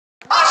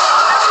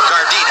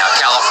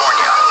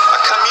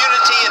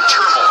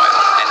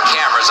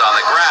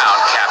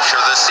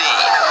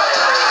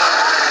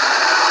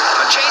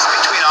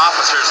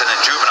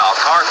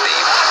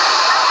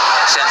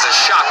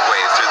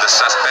the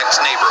suspect's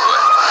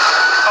neighborhood.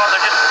 Oh,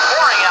 they're just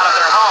pouring out of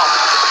their home.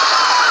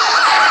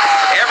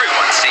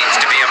 Everyone seems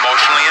to be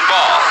emotionally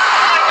involved,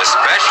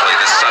 especially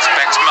the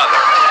suspect's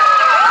mother.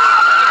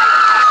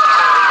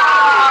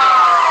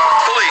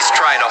 Police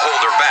try to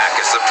hold her back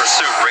as the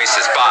pursuit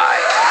races by.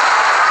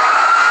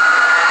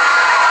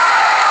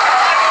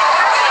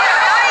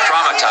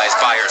 Traumatized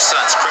by her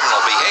son's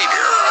criminal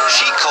behavior,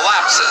 she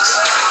collapses.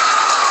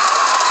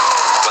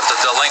 But the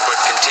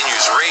delinquent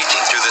continues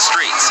raging through the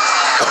streets,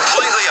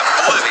 completely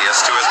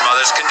oblivious to his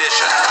mother's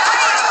condition.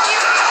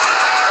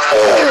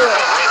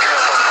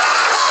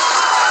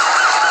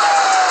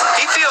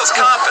 He feels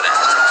confident,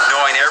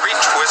 knowing every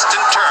twist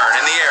and turn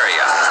in the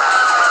area.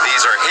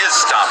 These are his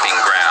stomping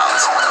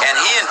grounds, and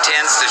he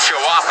intends to show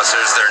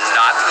officers they're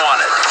not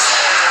wanted.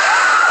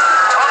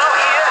 Oh, no,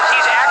 he is.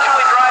 He's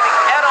actually driving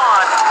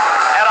head-on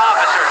at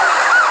officers.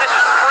 This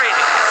is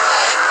crazy.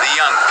 The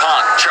young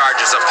punk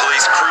charges a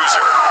police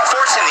cruiser,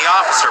 forcing the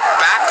officer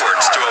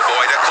backwards to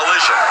avoid a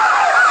collision.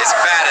 It's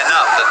bad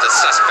enough that the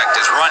suspect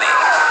is running,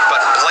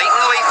 but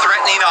blatantly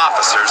threatening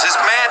officers is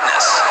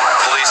madness.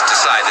 Police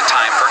decide the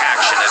time for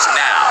action is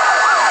now.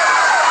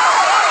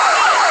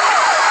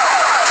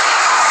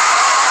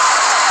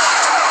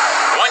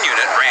 One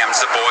unit rams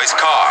the boy's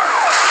car,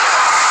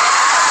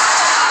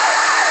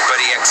 but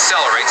he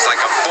accelerates like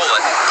a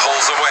bullet and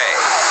pulls away.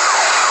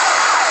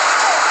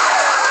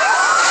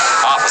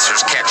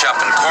 Officers catch up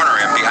and corner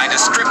him behind a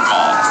strip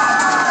mall.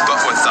 But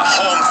with the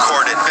home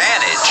court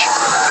advantage,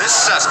 this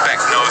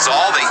suspect knows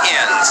all the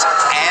ins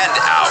and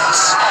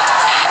outs.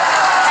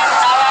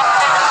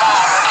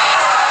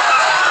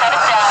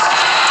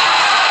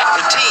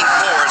 The teen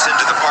pours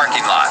into the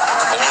parking lot,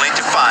 only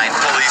to find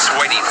police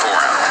waiting for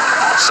him.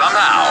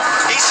 Somehow,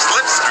 he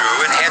slips through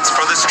and heads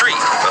for the street,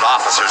 but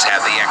officers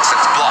have the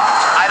exits blocked.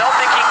 I don't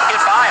think he can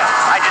get by him.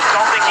 I just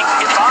don't think he can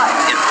get by.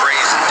 In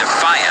brazen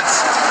defiance,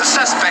 the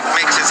suspect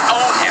makes his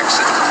own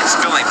exit,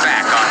 spilling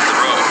back onto the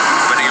road,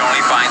 but he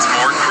only finds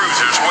more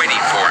cruisers waiting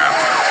for him.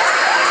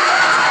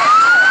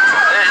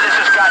 This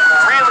has gotten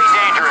really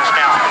dangerous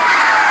now.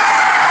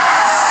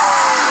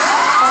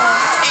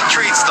 He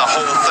treats the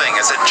whole thing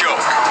as a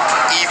joke,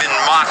 even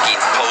mocking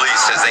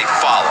police as they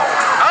follow.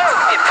 Oh,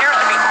 it appears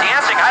to be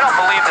dancing. I don't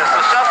believe this.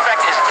 The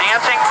suspect is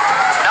dancing,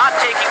 not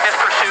taking this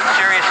pursuit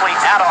seriously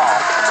at all.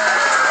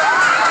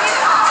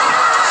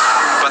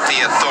 But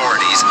the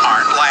authorities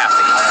aren't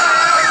laughing.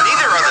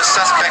 Neither are the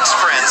suspect's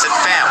friends and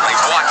family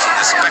watching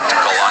the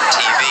spectacle on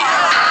TV.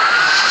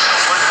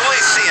 When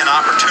police see an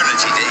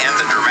opportunity to end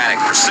the dramatic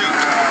pursuit,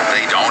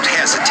 they don't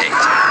hesitate.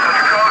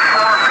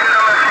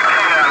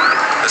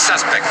 The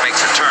suspect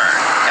makes a turn,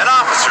 and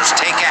officers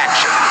take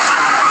action.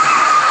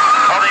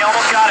 Oh, they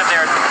almost got him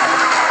there.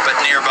 But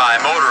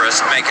nearby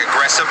motorists make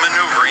aggressive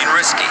maneuvering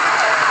risky.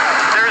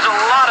 There's a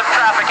lot of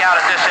traffic out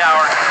at this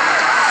hour.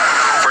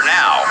 For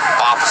now,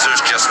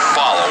 officers just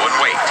follow and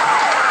wait.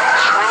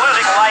 We're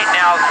losing light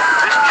now.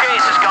 This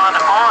chase has gone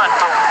on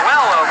for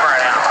well over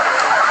an hour.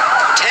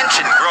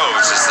 Tension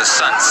grows as the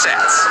sun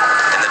sets.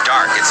 In the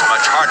dark, it's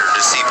much harder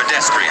to see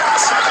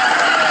pedestrians.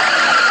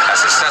 As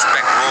the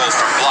suspect rolls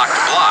from block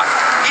to block,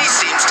 he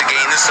seems to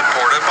gain the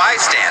support of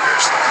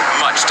bystanders,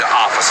 much to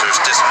officers'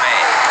 dismay.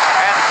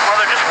 And, well,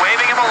 they're just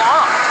waving him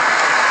along.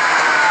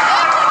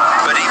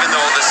 But even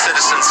though the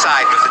citizens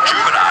side with the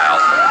juvenile,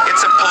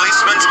 it's a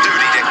policeman's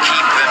duty to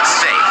keep them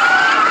safe.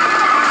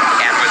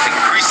 And with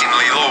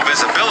increasingly low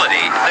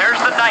visibility,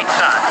 There's the night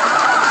sun.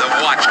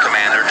 the watch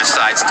commander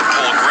decides to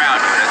pull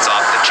ground units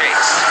off the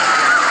chase.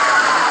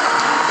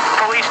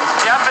 Police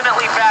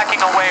definitely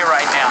backing away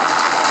right now.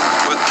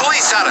 With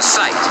police out of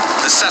sight,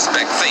 the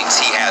suspect thinks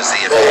he has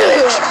the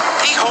advantage.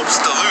 He hopes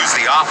to lose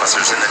the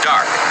officers in the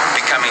dark,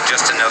 becoming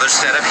just another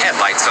set of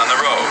headlights on the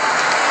road.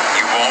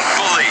 You won't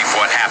believe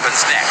what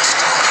happens next.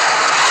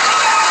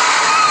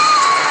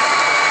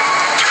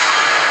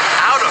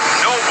 Out of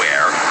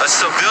nowhere, a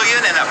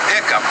civilian in a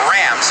pickup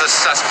rams the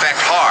suspect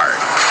hard.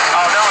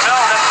 Oh, no,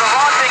 that's the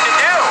wrong thing to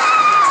do.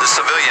 The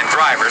civilian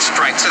driver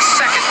strikes a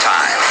second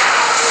time,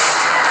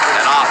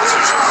 and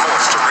officers are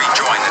forced to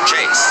rejoin the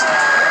chase.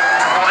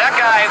 Well, that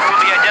guy will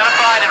be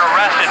identified and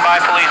arrested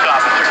by police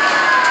officers.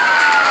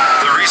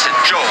 The recent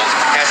jolt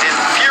has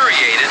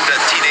infuriated the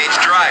teenage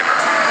driver.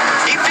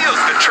 He feels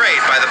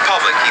betrayed by the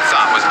public he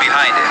thought was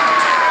behind him.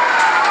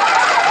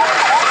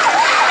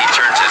 He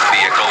turns his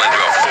vehicle into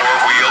a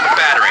four-wheeled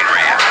battering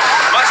ram,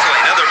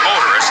 muscling other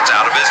motorists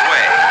out of his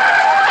way.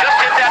 Just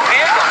hit that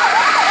vehicle.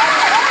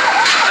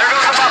 There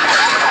goes the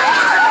muffler.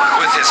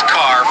 With his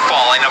car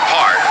falling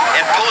apart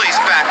and police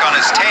back on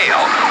his tail,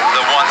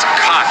 the once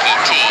cocky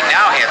teen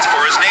now heads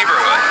for his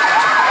neighborhood.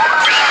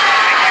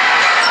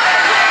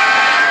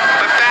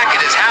 But back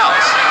at his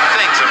house,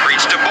 things have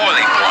reached a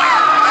boiling point.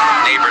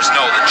 Neighbors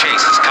know the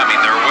chase is coming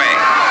their way.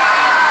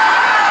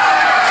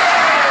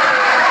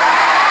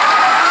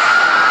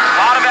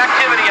 A lot of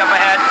activity up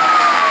ahead.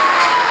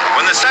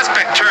 When the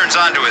suspect turns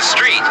onto his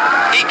street,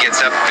 he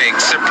gets a big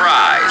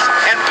surprise,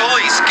 and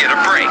police get a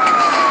break.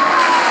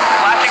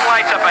 Flashing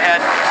lights up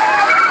ahead.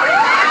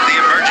 The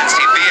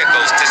emergency vehicle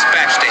Vehicles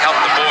dispatched to help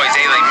the boy's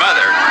ailing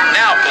mother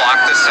now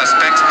block the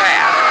suspect's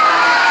path.